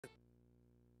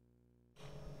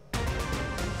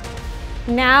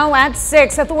Now at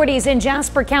 6, authorities in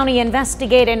Jasper County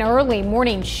investigate an early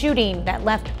morning shooting that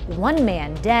left one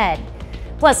man dead.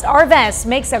 Plus, Arvest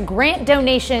makes a grant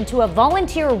donation to a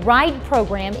volunteer ride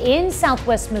program in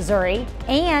Southwest Missouri,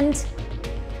 and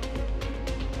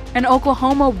an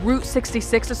Oklahoma Route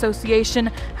 66 association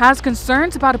has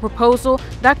concerns about a proposal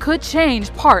that could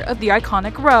change part of the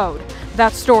iconic road.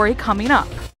 That story coming up.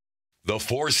 The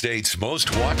 4 states'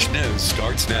 most watched news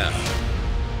starts now.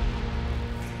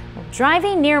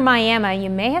 Driving near Miami, you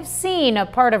may have seen a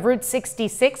part of Route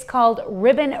 66 called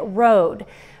Ribbon Road.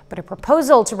 But a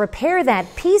proposal to repair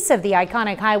that piece of the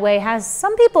iconic highway has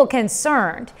some people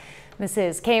concerned. This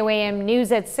is KOAM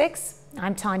News at 6.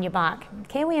 I'm Tanya Bach.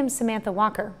 KOAM's Samantha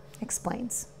Walker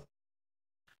explains.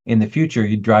 In the future,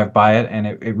 you'd drive by it and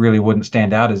it really wouldn't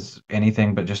stand out as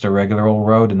anything but just a regular old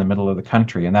road in the middle of the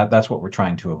country. And that's what we're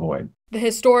trying to avoid. The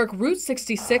historic Route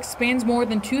 66 spans more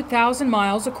than 2,000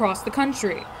 miles across the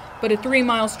country. But a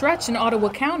 3-mile stretch in Ottawa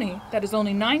County that is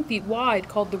only 9 feet wide,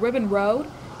 called the Ribbon Road,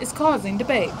 is causing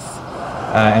debates.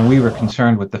 And we were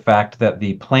concerned with the fact that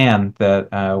the plan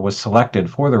that was selected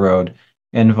for the road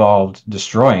involved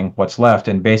destroying what's left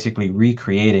and basically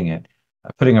recreating it,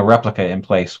 putting a replica in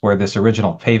place where this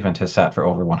original pavement has sat for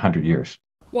over 100 years.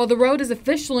 While the road is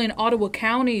officially in Ottawa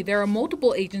County, there are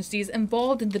multiple agencies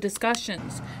involved in the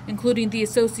discussions, including the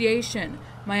association,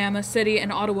 Miami City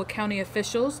and Ottawa County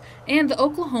officials, and the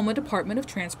Oklahoma Department of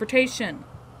Transportation.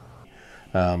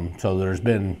 So there's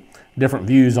been different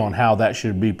views on how that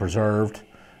should be preserved.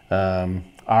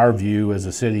 Our view as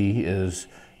a city is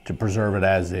to preserve it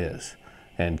as is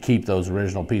and keep those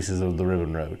original pieces of the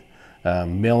Ribbon Road.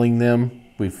 Milling them,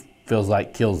 feels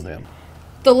like kills them.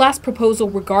 The last proposal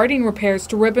regarding repairs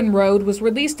to Ribbon Road was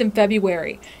released in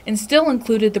February and still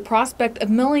included the prospect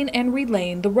of milling and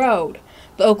relaying the road.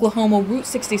 The Oklahoma Route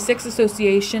 66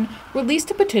 Association released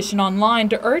a petition online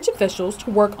to urge officials to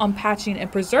work on patching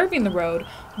and preserving the road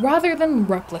rather than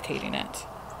replicating it.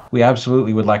 We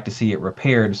absolutely would like to see it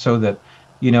repaired so that,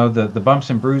 you know, the bumps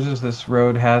and bruises this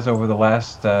road has over the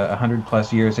last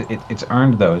 100+ years, it's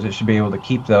earned those. It should be able to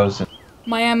keep those.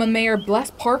 Miami Mayor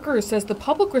Bless Parker says the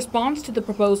public response to the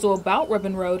proposal about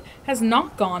Ribbon Road has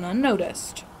not gone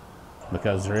unnoticed.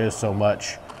 Because there is so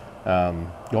much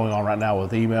going on right now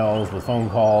with emails, with phone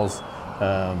calls,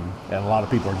 and a lot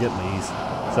of people are getting these.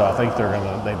 So I think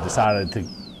they've decided to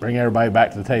bring everybody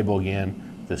back to the table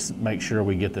again to make sure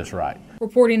we get this right.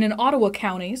 Reporting in Ottawa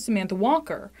County, Samantha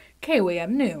Walker,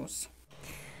 KOAM News.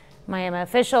 Miami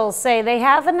officials say they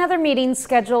have another meeting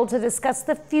scheduled to discuss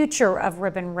the future of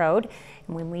Ribbon Road.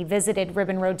 And when we visited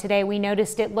Ribbon Road today, we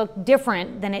noticed it looked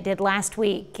different than it did last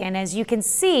week. And as you can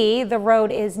see, the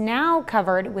road is now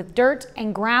covered with dirt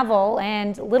and gravel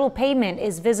and little pavement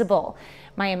is visible.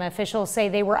 Miami officials say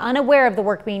they were unaware of the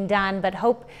work being done, but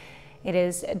hope it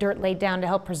is dirt laid down to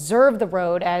help preserve the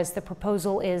road as the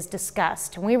proposal is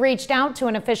discussed. We reached out to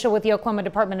an official with the Oklahoma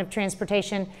Department of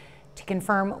Transportation to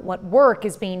confirm what work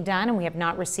is being done, and we have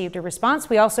not received a response.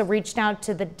 We also reached out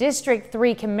to the District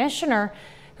 3 Commissioner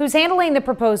who's handling the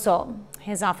proposal.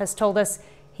 His office told us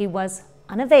he was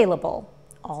unavailable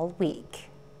all week.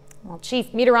 Well,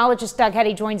 Chief Meteorologist Doug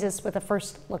Hetty joins us with a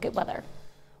first look at weather.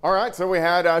 All right, so we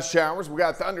had showers. We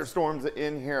got thunderstorms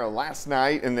in here last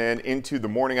night and then into the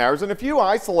morning hours, and a few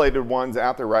isolated ones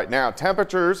out there right now.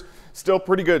 Temperatures still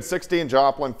pretty good, 60 in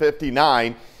Joplin,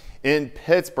 59 in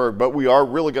Pittsburgh, but we are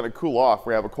really going to cool off.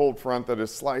 We have a cold front that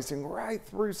is slicing right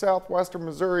through southwestern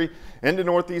Missouri into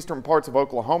northeastern parts of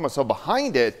Oklahoma. So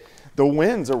behind it, the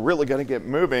winds are really going to get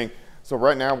moving. So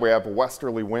right now we have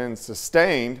westerly winds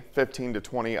sustained 15 to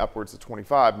 20, upwards of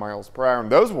 25 miles per hour,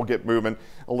 and those will get moving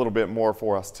a little bit more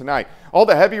for us tonight. All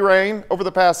the heavy rain over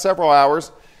the past several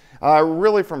hours,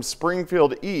 really from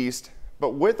Springfield east,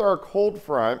 but with our cold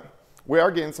front, we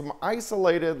are getting some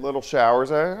isolated little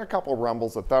showers and a couple of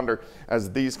rumbles of thunder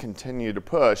as these continue to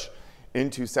push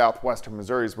into southwestern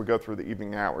Missouri as we go through the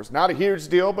evening hours. Not a huge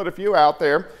deal, but a few out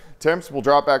there. Temps will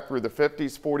drop back through the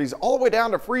 50s, 40s, all the way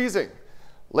down to freezing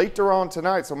later on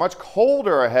tonight. So much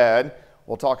colder ahead.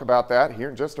 We'll talk about that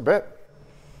here in just a bit.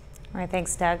 All right,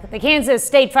 thanks, Doug. The Kansas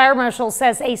State Fire Marshal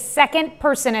says a second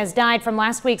person has died from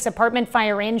last week's apartment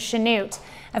fire in Chanute.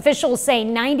 Officials say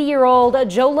 90-year-old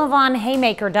Joe Lavon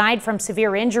Haymaker died from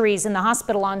severe injuries in the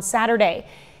hospital on Saturday.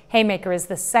 Haymaker is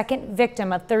the second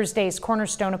victim of Thursday's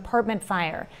Cornerstone apartment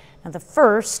fire. Now, the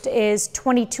first is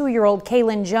 22-year-old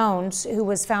Kaylin Jones, who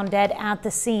was found dead at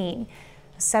the scene.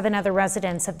 7 other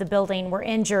residents of the building were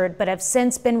injured but have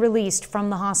since been released from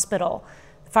the hospital.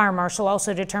 The fire marshal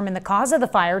also determined the cause of the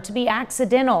fire to be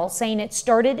accidental, saying it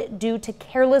started due to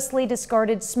carelessly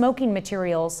discarded smoking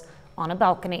materials on a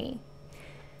balcony.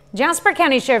 Jasper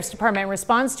County Sheriff's Department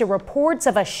responds to reports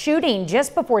of a shooting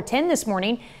just before 10 this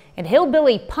morning at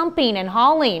Hillbilly Pumping and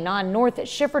Hauling on North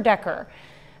Schifferdecker.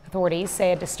 Authorities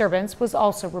say a disturbance was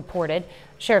also reported.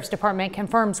 Sheriff's Department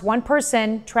confirms one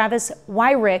person, Travis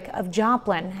Wyrick of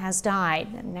Joplin, has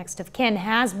died. Next of kin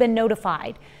has been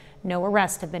notified. No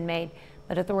arrests have been made,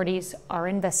 but authorities are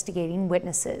investigating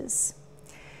witnesses.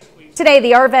 Today,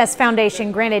 the Arvest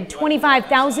Foundation granted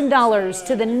 $25,000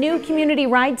 to the new community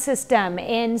ride system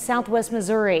in Southwest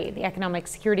Missouri. The Economic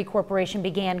Security Corporation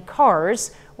began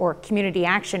CARS, or Community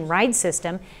Action Ride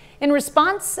System, in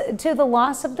response to the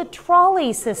loss of the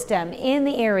trolley system in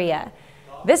the area.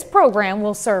 This program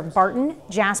will serve Barton,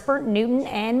 Jasper, Newton,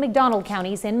 and McDonald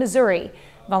counties in Missouri.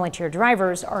 Volunteer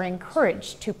drivers are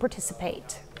encouraged to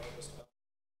participate.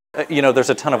 You know, there's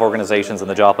a ton of organizations in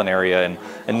the Joplin area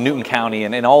and Newton County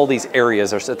and in all these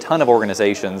areas, there's a ton of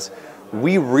organizations.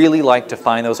 We really like to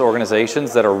find those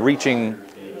organizations that are reaching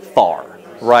far,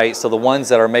 right? So the ones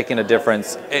that are making a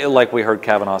difference, like we heard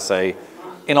Kavanaugh say,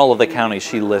 in all of the counties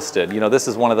she listed. You know, this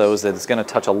is one of those that's going to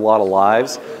touch a lot of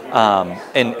lives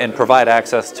and provide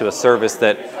access to a service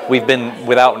that we've been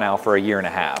without now for a year and a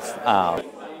half.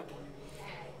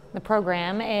 The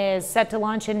program is set to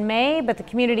launch in May, but the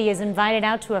community is invited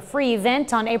out to a free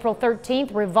event on April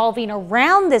 13th revolving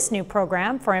around this new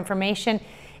program. For information,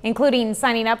 including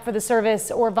signing up for the service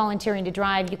or volunteering to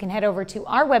drive, you can head over to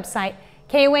our website,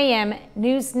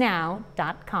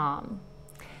 KOAMnewsnow.com.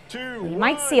 You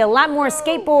might see a lot more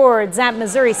skateboards at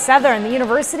Missouri Southern. The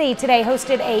university today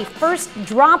hosted a first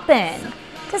drop-in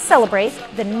to celebrate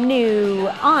the new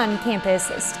on-campus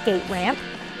skate ramp.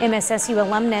 MSSU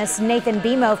alumnus Nathan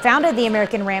Bemo founded the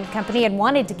American Ramp Company and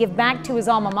wanted to give back to his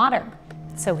alma mater.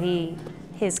 So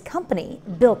his company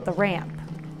built the ramp.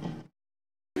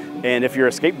 And if you're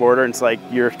a skateboarder, it's like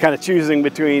you're kind of choosing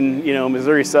between, you know,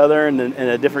 Missouri Southern and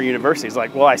a different university. It's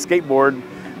like, well, I skateboard,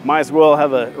 might as well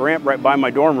have a ramp right by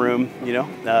my dorm room, you know.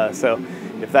 So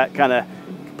if that kind of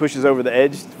pushes over the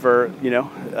edge for, you know,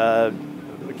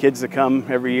 kids that come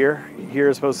every year here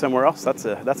as opposed to somewhere else,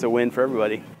 that's a win for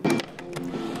everybody.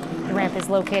 The ramp is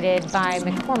located by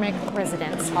McCormick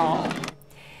Residence Hall.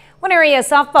 One area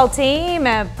softball team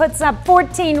puts up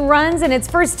 14 runs in its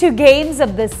first 2 games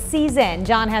of the season.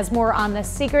 John has more on the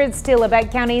secrets to Labette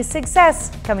County's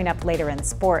success coming up later in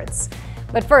sports.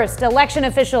 But first, election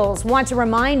officials want to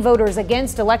remind voters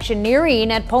against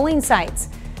electioneering at polling sites.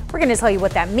 We're going to tell you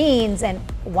what that means and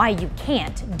why you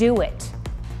can't do it.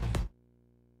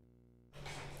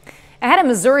 Ahead of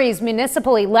Missouri's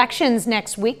municipal elections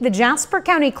next week, the Jasper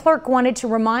County Clerk wanted to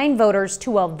remind voters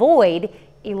to avoid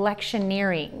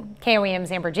electioneering.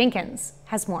 KOAM's Amber Jenkins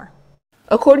has more.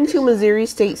 According to Missouri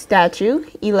state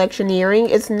statute, electioneering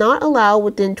is not allowed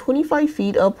within 25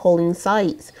 feet of polling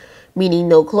sites, meaning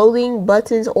no clothing,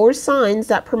 buttons, or signs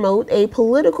that promote a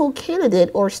political candidate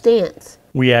or stance.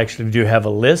 We actually do have a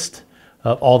list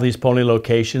of all these polling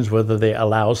locations, whether they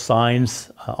allow signs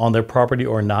on their property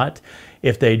or not.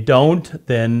 If they don't,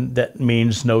 then that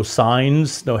means no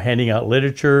signs, no handing out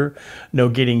literature, no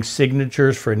getting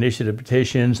signatures for initiative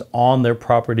petitions on their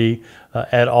property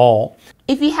at all.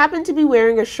 If you happen to be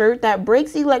wearing a shirt that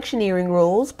breaks electioneering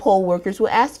rules, poll workers will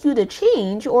ask you to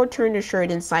change or turn the shirt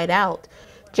inside out.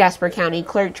 Jasper County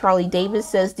Clerk Charlie Davis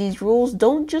says these rules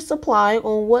don't just apply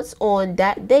on what's on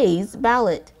that day's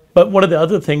ballot. But one of the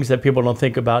other things that people don't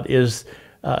think about is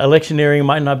electioneering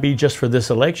might not be just for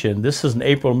this election. This is an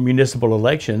April municipal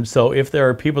election, so if there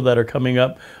are people that are coming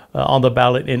up on the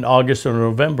ballot in August or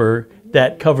November,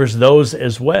 that covers those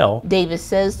as well. Davis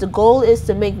says the goal is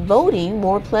to make voting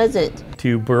more pleasant.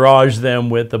 To barrage them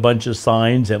with a bunch of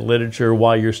signs and literature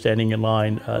while you're standing in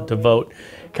line to vote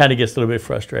kind of gets a little bit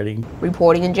frustrating.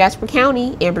 Reporting in Jasper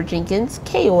County, Amber Jenkins,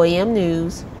 KOAM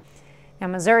News. Now,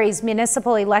 Missouri's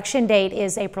municipal election date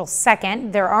is April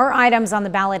 2nd. There are items on the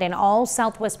ballot in all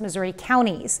Southwest Missouri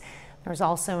counties. There's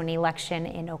also an election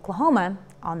in Oklahoma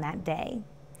on that day.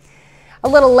 A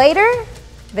little later,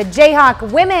 the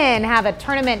Jayhawk women have a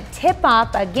tournament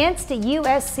tip-off against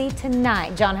USC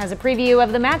tonight. John has a preview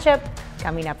of the matchup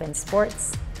coming up in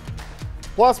sports.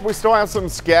 Plus, we still have some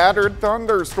scattered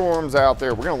thunderstorms out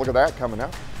there. We're going to look at that coming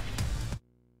up.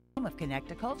 Of Connect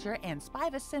to Culture and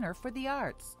Spiva Center for the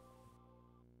Arts.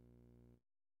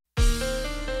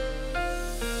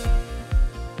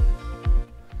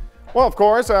 Well, of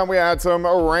course, we had some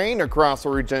rain across the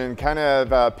region, kind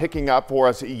of picking up for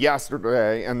us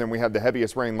yesterday, and then we had the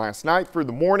heaviest rain last night through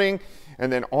the morning,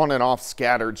 and then on and off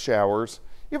scattered showers.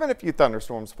 Even a few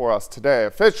thunderstorms for us today.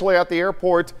 Officially at the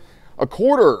airport,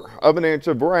 1/4 of an inch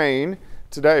of rain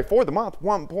today for the month,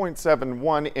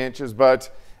 1.71 inches, but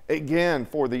again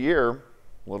for the year,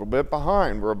 little bit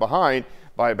behind. We're behind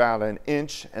by about 1.25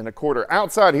 inches.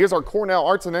 Outside, here's our Cornell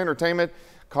Arts and Entertainment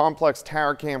Complex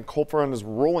Tower Cam. Cold front is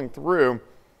rolling through.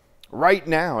 Right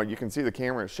now, you can see the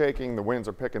camera is shaking, the winds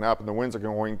are picking up, and the winds are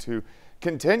going to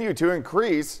continue to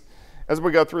increase as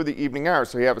we go through the evening hours.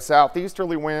 So you have a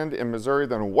southeasterly wind in Missouri,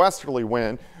 then a westerly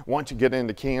wind once you get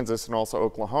into Kansas and also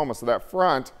Oklahoma. So that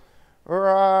front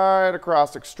right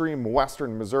across extreme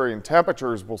western Missouri, and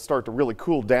temperatures will start to really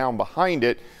cool down behind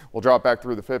it. We'll drop back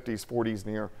through the 50s, 40s,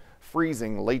 near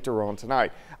freezing later on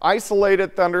tonight.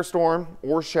 Isolated thunderstorm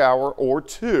or shower or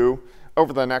two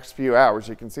over the next few hours.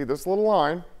 You can see this little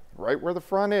line right where the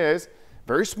front is.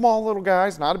 Very small little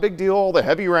guys, not a big deal. All the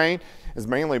heavy rain has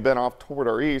mainly been off toward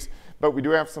our east, but we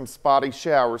do have some spotty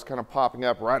showers kind of popping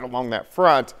up right along that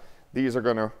front. These are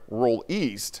going to roll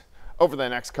east over the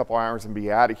next couple hours and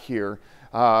be out of here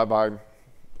by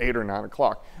 8 or 9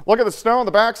 o'clock. Look at the snow on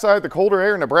the backside, the colder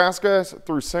air in Nebraska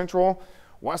through central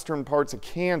western parts of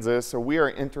Kansas. So we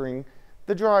are entering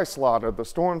the dry slot of the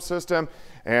storm system,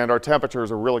 and our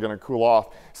temperatures are really going to cool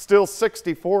off. Still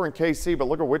 64 in KC, but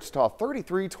look at Wichita,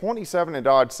 33, 27 in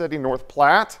Dodge City. North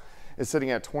Platte is sitting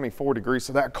at 24 degrees,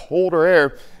 so that colder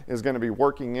air is going to be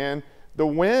working in. The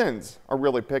winds are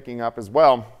really picking up as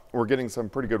well. We're getting some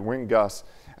pretty good wind gusts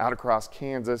out across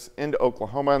Kansas into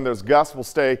Oklahoma, and those gusts will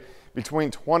stay between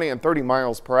 20 and 30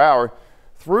 miles per hour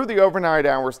through the overnight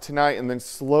hours tonight, and then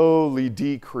slowly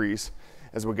decrease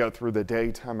as we go through the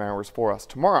daytime hours for us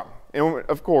tomorrow. And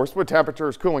of course, with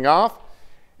temperatures cooling off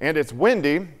and it's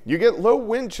windy, you get low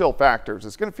wind chill factors.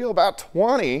 It's going to feel about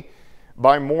 20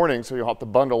 by morning, so you'll have to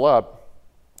bundle up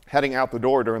heading out the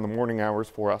door during the morning hours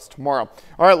for us tomorrow.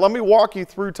 All right, let me walk you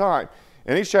through time.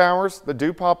 Any showers that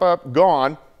do pop up,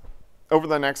 gone over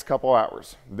the next couple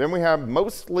hours. Then we have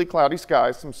mostly cloudy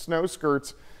skies, some snow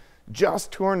skirts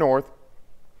just to our north.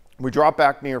 We drop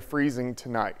back near freezing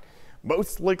tonight.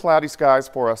 Mostly cloudy skies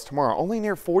for us tomorrow. Only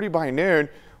near 40 by noon.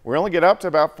 We only get up to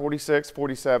about 46,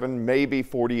 47, maybe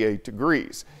 48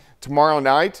 degrees. Tomorrow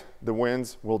night, the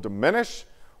winds will diminish.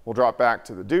 We'll drop back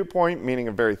to the dew point, meaning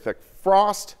a very thick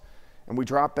frost. And we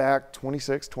drop back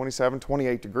 26, 27,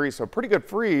 28 degrees. So a pretty good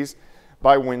freeze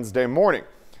by Wednesday morning.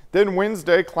 Then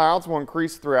Wednesday, clouds will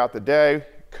increase throughout the day.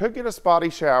 Could get a spotty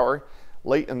shower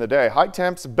late in the day. High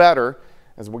temps better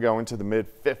as we go into the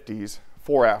mid-50s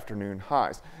for afternoon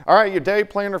highs. All right, your day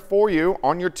planner for you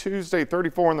on your Tuesday,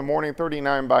 34 in the morning,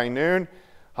 39 by noon.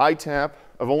 High temp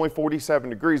of only 47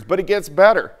 degrees, but it gets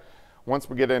better. Once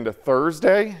we get into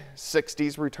Thursday,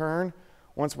 60s return.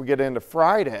 Once we get into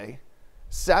Friday,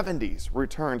 70s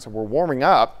return. So we're warming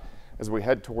up as we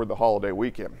head toward the holiday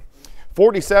weekend.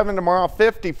 47 tomorrow,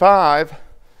 55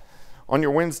 on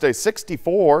your Wednesday,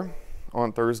 64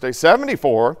 on Thursday,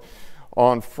 74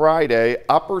 on Friday,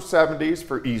 upper 70s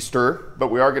for Easter, but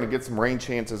we are going to get some rain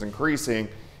chances increasing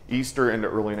Easter into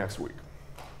early next week.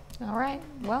 All right.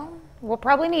 Well, we'll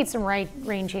probably need some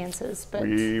rain chances, but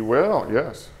we will,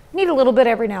 yes. Need a little bit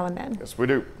every now and then. Yes, we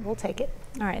do. We'll take it.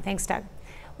 All right. Thanks, Doug.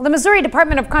 Well, the Missouri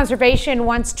Department of Conservation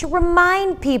wants to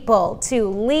remind people to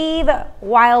leave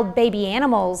wild baby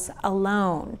animals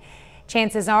alone.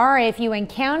 Chances are, if you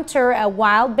encounter a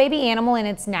wild baby animal in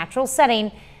its natural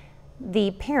setting,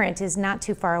 the parent is not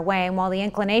too far away. And while the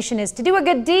inclination is to do a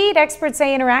good deed, experts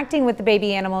say interacting with the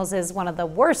baby animals is one of the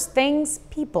worst things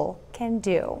people can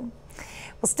do.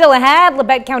 Well, still ahead,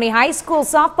 Labette County High School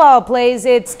softball plays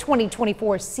its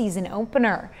 2024 season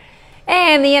opener.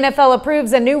 And the NFL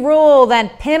approves a new rule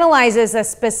that penalizes a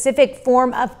specific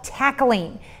form of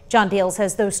tackling. John Deals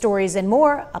has those stories and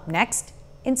more up next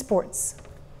in sports.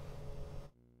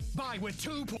 Buy with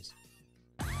 2 points.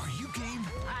 Are you game?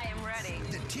 I am ready.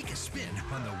 Then take a spin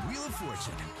on the Wheel of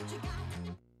Fortune.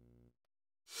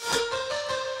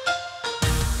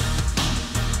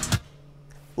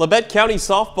 Labette County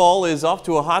softball is off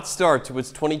to a hot start to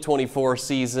its 2024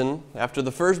 season. After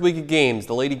the first week of games,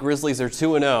 the Lady Grizzlies are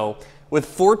 2-0 with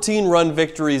 14-run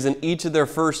victories in each of their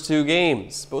first 2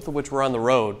 games, both of which were on the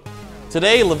road.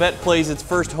 Today, Labette plays its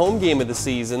first home game of the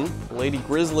season. The Lady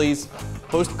Grizzlies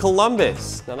host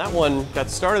Columbus. Now that one got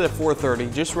started at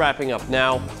 4:30, just wrapping up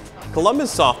now.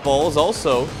 Columbus softball is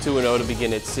also 2-0 to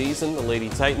begin its season. The Lady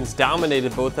Titans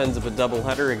dominated both ends of a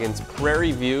doubleheader against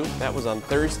Prairie View. That was on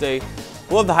Thursday.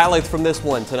 We'll have the highlights from this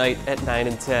one tonight at 9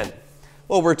 and 10.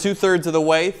 Well, we're 2/3 of the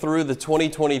way through the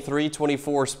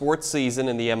 2023-24 sports season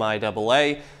in the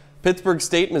MIAA. Pittsburgh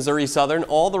State, Missouri Southern,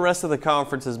 all the rest of the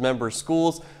conference's member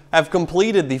schools have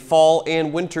completed the fall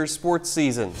and winter sports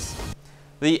seasons.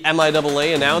 The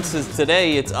MIAA announces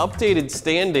today its updated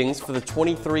standings for the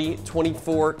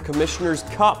 23-24 Commissioner's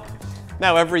Cup.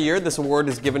 Now, every year this award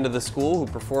is given to the school who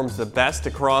performs the best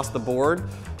across the board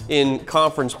in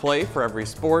conference play for every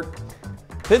sport.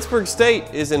 Pittsburgh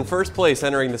State is in first place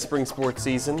entering the spring sports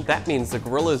season. That means the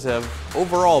Gorillas have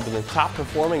overall been the top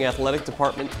performing athletic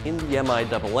department in the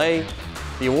MIAA.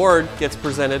 The award gets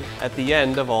presented at the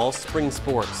end of all spring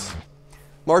sports.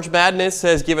 March Madness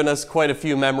has given us quite a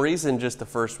few memories in just the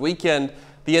first weekend.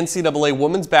 The NCAA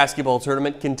women's basketball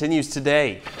tournament continues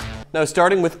today. Now,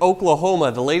 starting with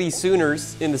Oklahoma, the Lady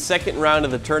Sooners in the second round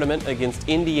of the tournament against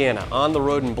Indiana on the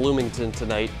road in Bloomington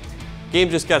tonight. Game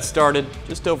just got started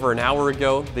just over an hour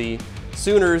ago. The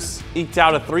Sooners eked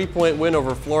out a 3-point win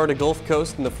over Florida Gulf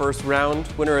Coast in the first round.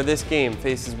 Winner of this game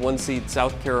faces 1 seed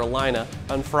South Carolina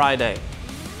on Friday.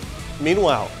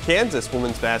 Meanwhile, Kansas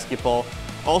women's basketball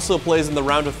also plays in the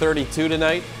round of 32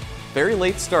 tonight. Very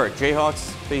late start.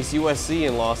 Jayhawks face USC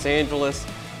in Los Angeles.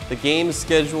 The game is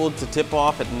scheduled to tip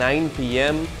off at 9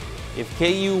 p.m. If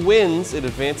KU wins, it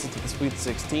advances to the Sweet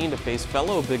 16 to face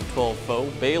fellow Big 12 foe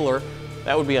Baylor.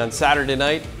 That would be on Saturday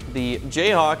night. The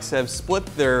Jayhawks have split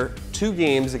their 2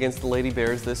 games against the Lady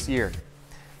Bears this year.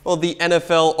 Well, the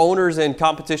NFL Owners and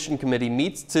Competition Committee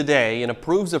meets today and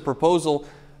approves a proposal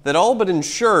that all but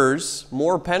ensures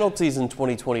more penalties in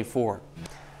 2024.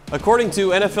 According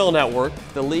to NFL Network,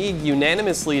 the league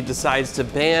unanimously decides to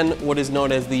ban what is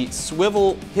known as the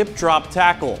swivel hip drop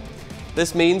tackle.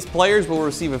 This means players will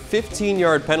receive a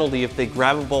 15-yard penalty if they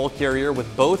grab a ball carrier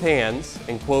with both hands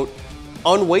and, quote,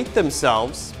 unweight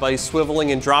themselves by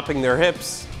swiveling and dropping their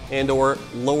hips and or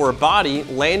lower body,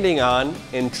 landing on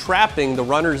and trapping the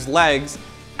runner's legs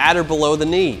at or below the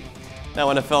knee. Now,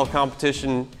 NFL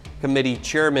Competition Committee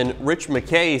Chairman Rich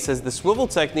McKay says the swivel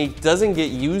technique doesn't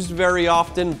get used very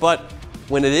often, but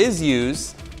when it is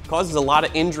used, it causes a lot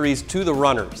of injuries to the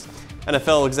runners.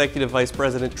 NFL Executive Vice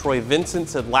President Troy Vincent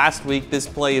said last week this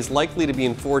play is likely to be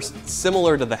enforced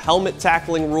similar to the helmet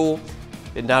tackling rule.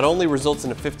 It not only results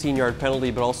in a 15-yard penalty,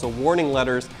 but also warning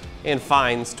letters and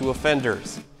fines to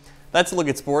offenders. That's a look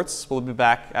at sports. We'll be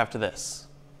back after this.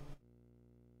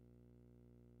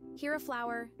 Here a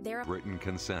flower, there a... Written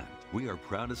consent. We are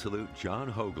proud to salute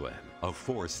John Hoagland, a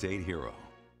 4-state hero.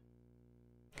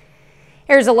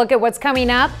 Here's a look at what's coming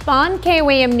up on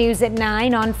KOAM News at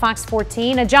 9 on Fox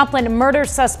 14. A Joplin murder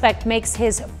suspect makes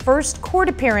his first court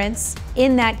appearance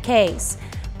in that case.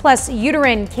 Plus,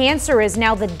 uterine cancer is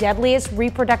now the deadliest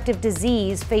reproductive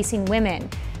disease facing women.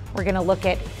 We're going to look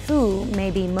at who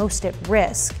may be most at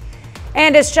risk.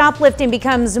 And as shoplifting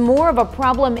becomes more of a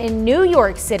problem in New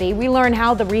York City, we learn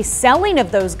how the reselling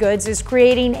of those goods is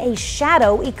creating a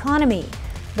shadow economy.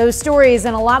 Those stories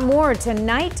and a lot more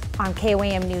tonight on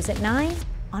KOAM News at 9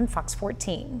 on Fox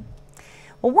 14.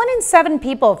 Well, 1 in 7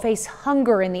 people face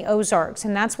hunger in the Ozarks,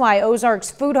 and that's why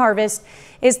Ozarks Food Harvest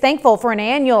is thankful for an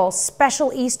annual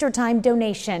special Easter time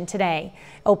donation today.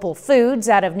 Opal Foods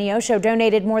out of Neosho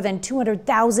donated more than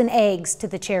 200,000 eggs to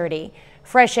the charity.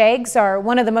 Fresh eggs are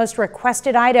one of the most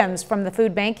requested items from the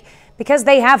food bank because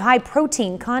they have high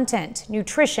protein content,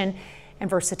 nutrition, and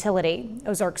versatility.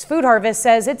 Ozarks Food Harvest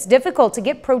says it's difficult to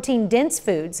get protein-dense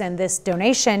foods, and this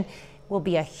donation will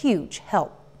be a huge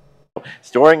help.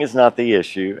 Storing is not the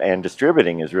issue, and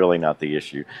distributing is really not the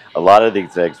issue. A lot of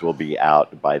these eggs will be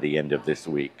out by the end of this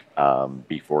week,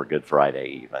 before Good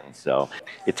Friday even. So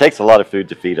it takes a lot of food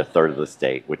to feed a third of the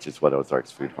state, which is what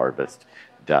Ozarks Food Harvest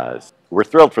does. We're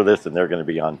thrilled for this, and they're going to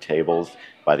be on tables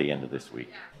by the end of this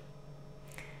week.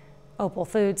 Opal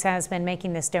Foods has been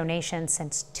making this donation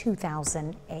since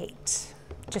 2008,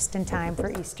 just in time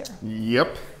for Easter.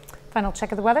 Yep. Final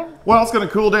check of the weather. Well, it's going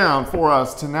to cool down for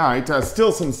us tonight.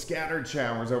 Still some scattered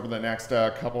showers over the next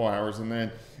couple hours, and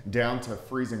then down to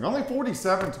freezing. Only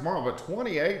 47 tomorrow, but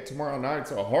 28 tomorrow night.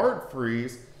 So a hard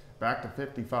freeze. Back to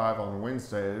 55 on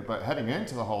Wednesday. But heading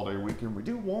into the holiday weekend, we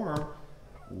do warm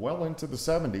well into the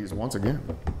 70s once again.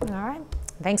 All right.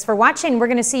 Thanks for watching. We're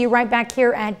going to see you right back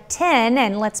here at 10,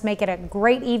 and let's make it a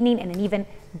great evening and an even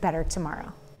better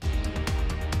tomorrow.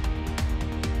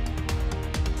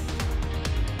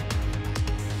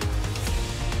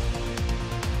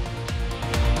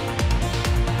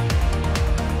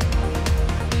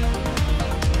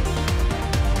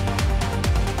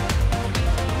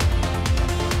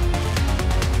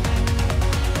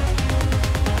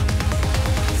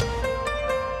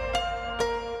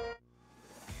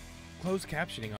 Closed captioning